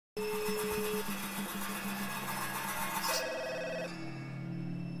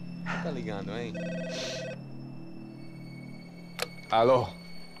Tá ligando, hein? Alô?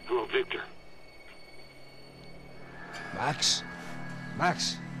 Hello, Victor. Max?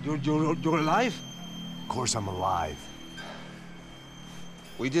 Max, you're alive? Of course I'm alive.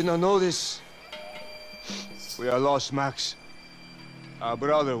 We did not know this. We are lost, Max. Our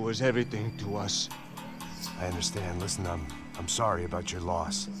brother was everything to us. I understand. Listen, I'm sorry about your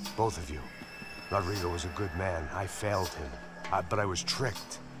loss. Both of you. Rodrigo was a good man. I failed him. But I was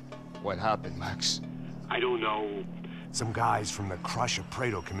tricked. What happened, Max? I don't know. Some guys from the Crush of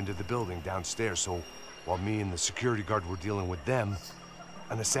Prado came into the building downstairs, so while me and the security guard were dealing with them,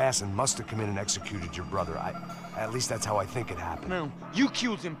 an assassin must have come in and executed your brother. At least that's how I think it happened. Man, you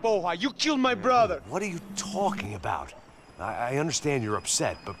killed him, porra! You killed my brother! What are you talking about? I understand you're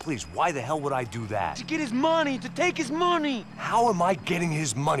upset, but please, why the hell would I do that? To get his money, to take his money! How am I getting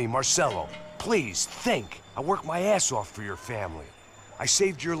his money, Marcelo? Please, think. I worked my ass off for your family. I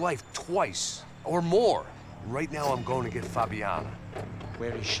saved your life twice, or more. Right now I'm going to get Fabiana.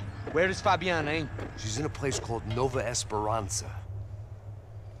 Where is she? Where is Fabiana, eh? She's in a place called Nova Esperanza.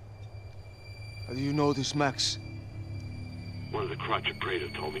 How do you know this, Max? One of the Crotch of Prado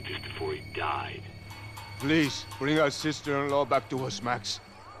told me just before he died. Please, bring our sister-in-law back to us, Max.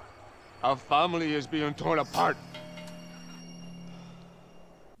 Our family is being torn apart.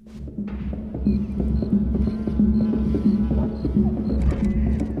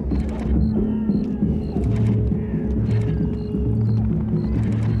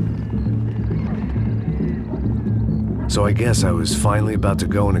 So I guess I was finally about to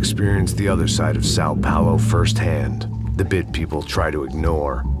go and experience the other side of Sao Paulo firsthand. The bit people try to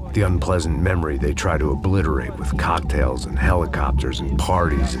ignore. The unpleasant memory they try to obliterate with cocktails and helicopters and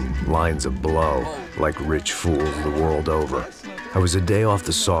parties and lines of blow, like rich fools the world over. I was a day off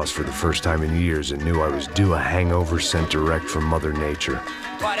the sauce for the first time in years and knew I was due a hangover sent direct from Mother Nature.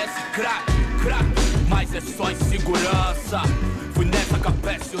 Parece crack, mas é só insegurança. Fui nessa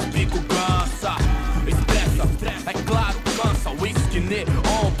capeste, os bico cansa. Estressa, é claro, cansa. Whisky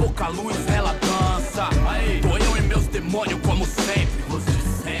neon, pouca luz, ela dança. Tô eu e meus demônios como sempre. Você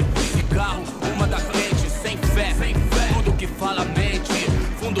sempre. Cigarro, uma da frente, sem fé. Tudo que fala mente.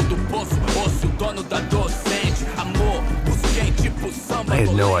 Fundo do poço, osso, dono da docente. Amor, busquei tipo samba. I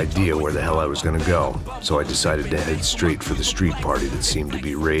had no idea where the hell I was gonna go, so I decided to head straight for the street party that seemed to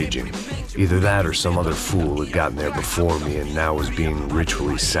be raging. Either that or some other fool had gotten there before me and now was being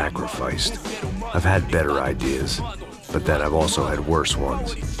ritually sacrificed. I've had better ideas, but then I've also had worse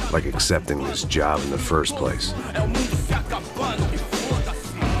ones, like accepting this job in the first place.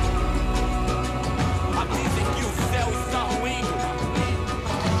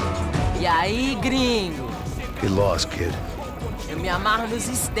 E aí, gringo? Get lost, kid. Eu me amarro nos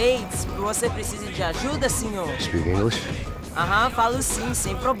States. Você precisa de ajuda, senhor? Speak English? Aham, falo sim,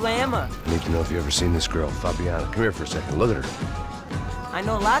 sem problema. I need to know if you've ever seen this girl, Fabiana. Come here for a second. Look at her. I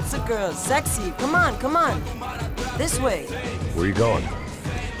know lots of girls. Sexy. Come on, come on. This way. Where are you going?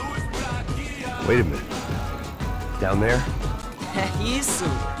 Wait a minute. Down there? É isso.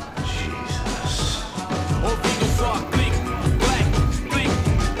 Jesus.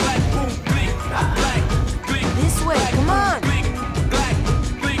 This way, come on.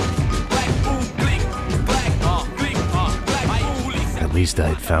 At least I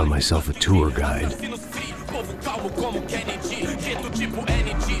had found myself a tour guide.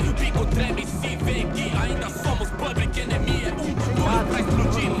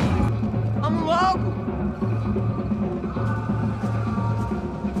 Vamos logo.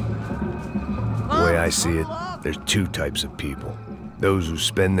 The way I see it, there's two types of people. Those who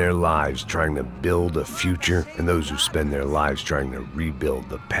spend their lives trying to build a future, and those who spend their lives trying to rebuild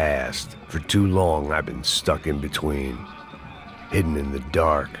the past. For too long, I've been stuck in between. Hidden in the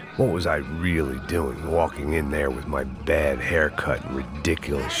dark. What was I really doing, walking in there with my bad haircut and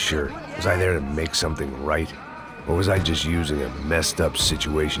ridiculous shirt? Was I there to make something right? Or was I just using a messed up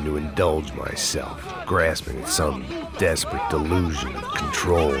situation to indulge myself, grasping at some desperate delusion of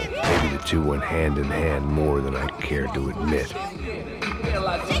control? Maybe the two went hand in hand more than I cared to admit.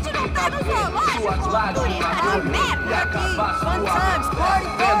 Gente, não tá no zoológico. Fun times, party.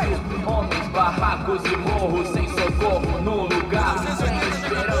 Homens, barracos e morros sem socorro no lugar. Sem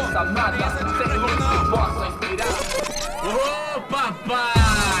esperança, nada, sem luz que possa inspirar. Ô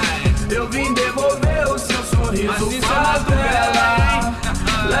papai, eu vim devolver o seu sorriso favela.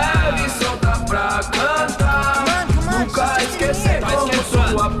 Leve e solta pra cantar. Nunca esquecer como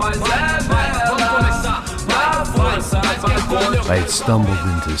sua paz é bela. I had stumbled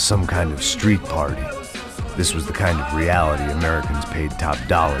into some kind of street party. This was the kind of reality Americans paid top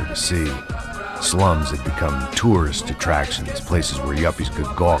dollar to see. Slums had become tourist attractions, places where yuppies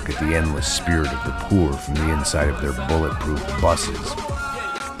could gawk at the endless spirit of the poor from the inside of their bulletproof buses.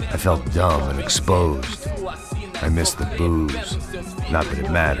 I felt dumb and exposed. I missed the booze. Not that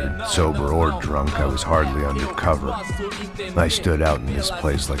it mattered. Sober or drunk, I was hardly undercover. I stood out in this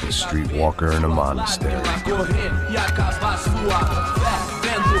place like a streetwalker in a monastery.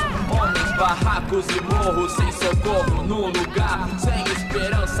 Barracos e morros sem socorro num lugar sem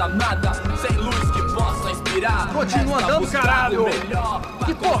esperança, nada, sem luz que possa inspirar. Continua andando, caralho!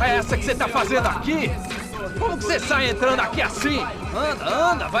 Que porra é essa que você tá fazendo aqui? Como que você sai entrando aqui assim?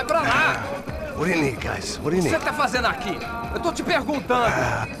 Anda, vai pra lá! What do you need, guys? What do you O que need? você tá fazendo aqui? Eu tô te perguntando.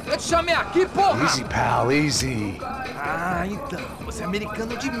 Eu te chamei aqui, porra! Easy, pal, easy. Ah, então, você é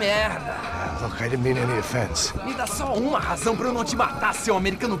americano de merda. Look, I didn't mean any offense. Me dá só uma razão pra eu não te matar, seu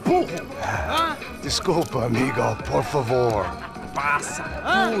americano burro. Desculpa, amigo, por favor. Passa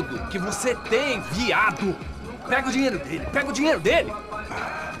tudo que você tem, viado. Pega o dinheiro dele,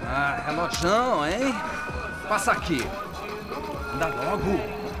 Ah, relojão, hein? Passa aqui. Dá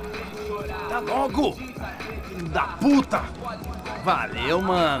logo. Filho da puta. Valeu,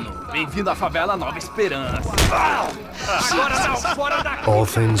 mano. Bem-vindo à favela Nova Esperança. Agora não, fora daqui. All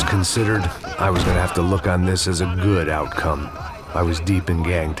things considered, I was gonna have to look on this as a good outcome. I was deep in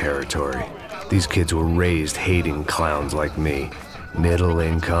gang territory. These kids were raised hating clowns like me.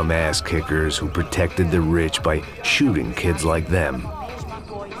 Middle-income ass-kickers who protected the rich by shooting kids like them.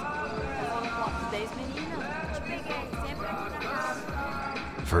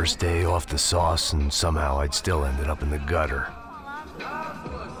 First day off the sauce, and somehow I'd still ended up in the gutter.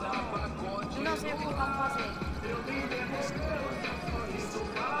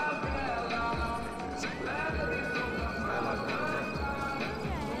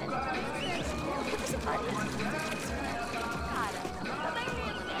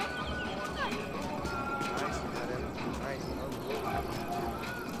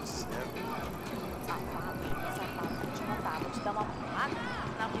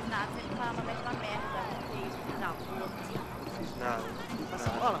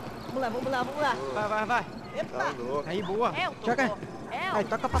 Vai. Aí, boa. Joga.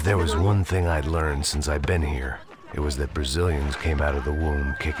 If there was one thing I'd learned since I'd been here, it was that Brazilians came out of the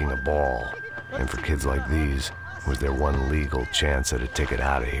womb kicking a ball. And for kids like these, was their one legal chance at a ticket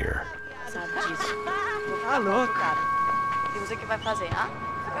out of here. Sabe disso. Tá louco. Cara, e você que vai fazer? Ah,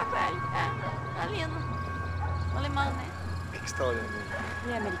 ficar com ele. É, tá lindo. O alemão, né? O que você tá olhando?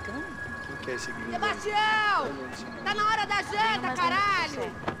 Ele é americano? Quem que é esse gringo? Sebastião! Tá na hora da janta,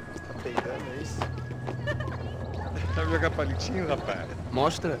 caralho! Tá peidando, é isso? Sabe jogar palitinho, rapaz?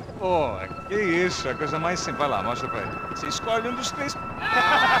 Mostra. Pô, que isso, é a coisa mais simples. Vai lá, mostra pra ele. Você escolhe um dos três.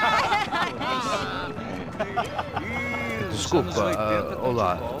 Desculpa,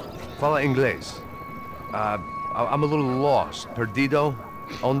 olá. Fala inglês. I'm a little lost. Perdido?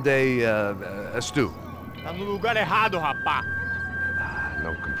 Onde estou? Tá no lugar errado, rapá.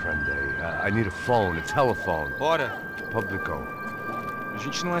 No comprende. I need a phone, a telephone. Bora. Publico. A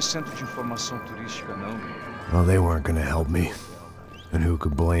gente não é centro de informação turística, não. Well, they weren't gonna help me. And who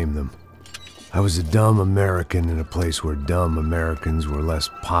could blame them? I was a dumb American in a place where dumb Americans were less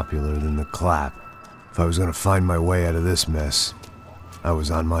popular than the clap. If I was gonna find my way out of this mess, I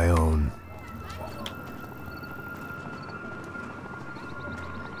was on my own.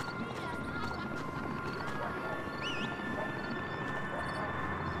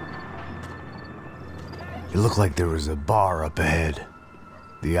 It looked like there was a bar up ahead.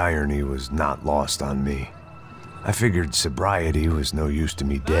 The irony was not lost on me. I figured sobriety was no use to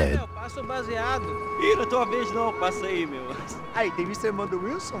me dead. Passa baseado. Ih, não é tua vez não, passa aí, meu. Aí, tem visto a irmã do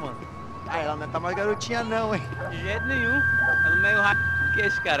Wilson, mano? Ah, ela não tá mais garotinha não, hein? De jeito nenhum. É no meio rápido que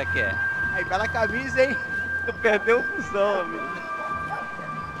esse cara quer. Aí, bela camisa, hein? Perdeu o fusão, amigo.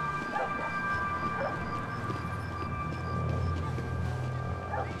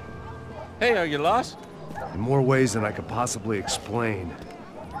 Hey, are you lost? In more ways than I could possibly explain.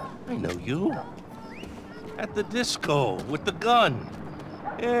 I know you. At the disco, with the gun.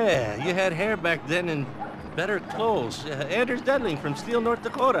 Yeah, you had hair back then and better clothes. Anders Dudling from Steele, North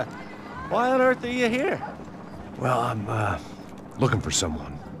Dakota. Why on earth are you here? Well, I'm, looking for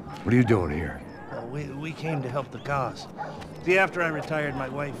someone. What are you doing here? We came to help the cause. See, after I retired, my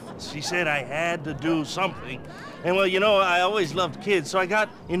wife, she said I had to do something. And well, you know, I always loved kids, so I got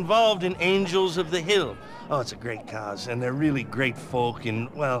involved in Angels of the Hill. Oh, it's a great cause, and they're really great folk, and,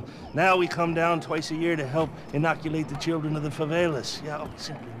 well, now we come down twice a year to help inoculate the children of the favelas. Yeah, oh,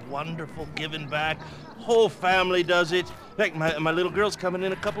 simply wonderful, giving back. Whole family does it. In fact, my little girl's coming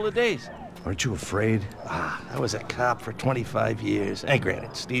in a couple of days. Aren't you afraid? I was a cop for 25 years. And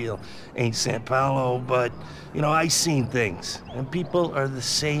granted, Steel ain't San Paulo, but, you know, I seen things. And people are the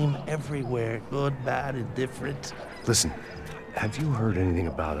same everywhere. Good, bad, indifferent. Listen, have you heard anything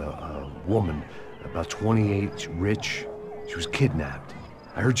about a woman, about 28, rich? She was kidnapped.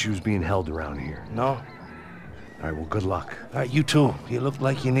 I heard she was being held around here. No. All right, well, good luck. All right, you too. You look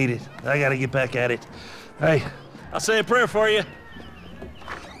like you need it. I gotta get back at it. Hey, I'll say a prayer for you.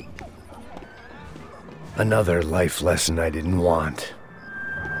 Another life lesson I didn't want.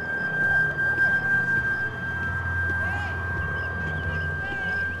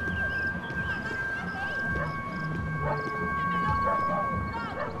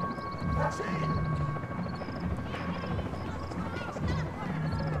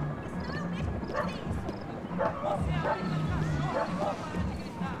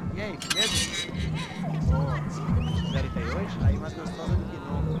 E aí, beleza? Ô, 08? Aí mais gostosa do que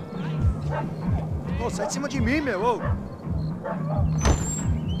nunca. Ô, sai de cima de mim, meu, ô!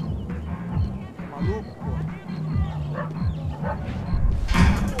 Maluco, pô.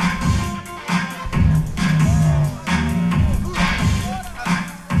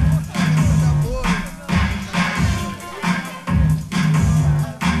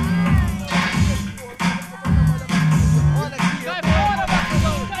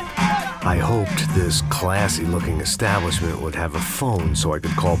 I hoped this classy-looking establishment would have a phone so I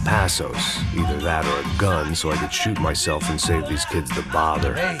could call Passos. Either that or a gun so I could shoot myself and save these kids the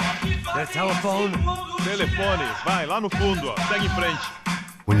bother. Hey, that telephone? Telefone, vai, lá no fundo, ó. Segue em frente.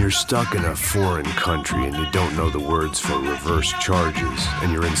 When you're stuck in a foreign country and you don't know the words for reverse charges,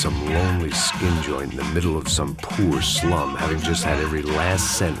 and you're in some lonely skin joint in the middle of some poor slum, having just had every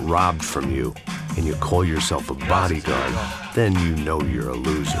last cent robbed from you, and you call yourself a bodyguard, then you know you're a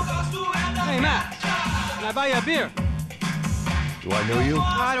loser. Hey, Matt, can I buy you a beer? Do I know you?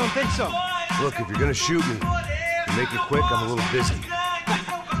 I don't think so. Look, if you're gonna shoot me, you make it quick, I'm a little busy.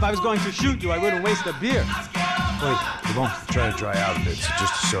 If I was going to shoot you, I wouldn't waste a beer. Wait, come on. I'm trying to dry out a bit, so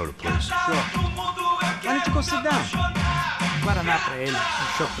just a soda, please. Sure. Why don't you go sit down? Guaraná pra ele,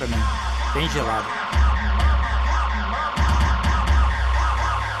 chopp pra mim. Bem gelado.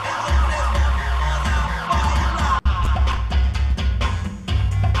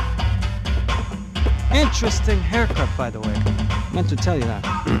 Interesting haircut, by the way. Meant to tell you that.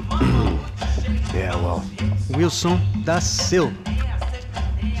 Yeah, well. Wilson DeSilva.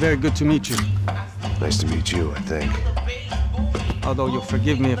 Very good to meet you. Nice to meet you, I think. Although you'll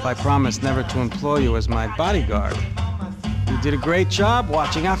forgive me if I promise never to employ you as my bodyguard. You did a great job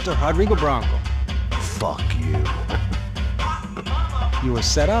watching after Rodrigo Branco. Fuck you. You were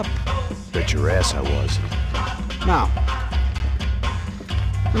set up. Bet your ass I was. Now,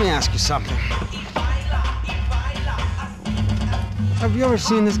 let me ask you something. Have you ever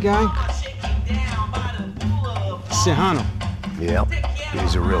seen this guy? Serrano. Yep.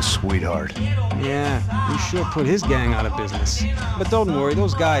 He's a real sweetheart. Yeah, you sure put his gang out of business. But don't worry,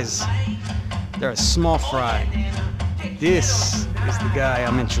 those guys, they're a small fry. This is the guy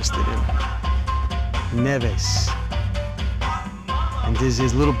I'm interested in. Neves. And this is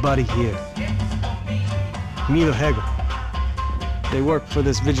his little buddy here. Milo Hegel. They work for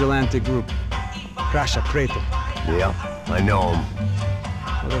this vigilante group, Caixa Preto. Yeah, I know him.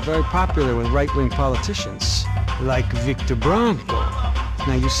 Well, they're very popular with right-wing politicians, like Victor Branco.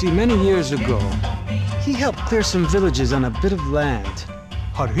 Now, you see, many years ago, he helped clear some villages on a bit of land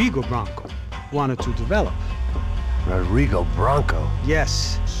Rodrigo Branco wanted to develop. Rodrigo Branco?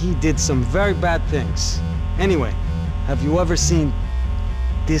 Yes, he did some very bad things. Anyway, have you ever seen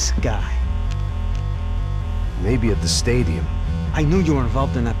this guy? Maybe at the stadium. I knew you were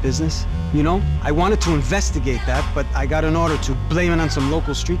involved in that business. You know, I wanted to investigate that, but I got an order to blame it on some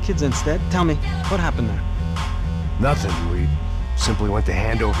local street kids instead. Tell me, what happened there? Nothing. We simply went to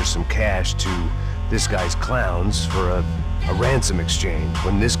hand over some cash to this guy's clowns for a ransom exchange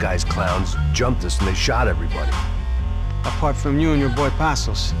when this guy's clowns jumped us and they shot everybody. Apart from you and your boy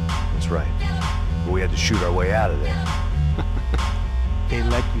Passos. That's right. But we had to shoot our way out of there. They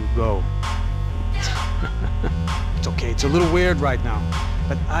let you go. It's okay, it's a little weird right now.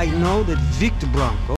 But I know that Victor Branco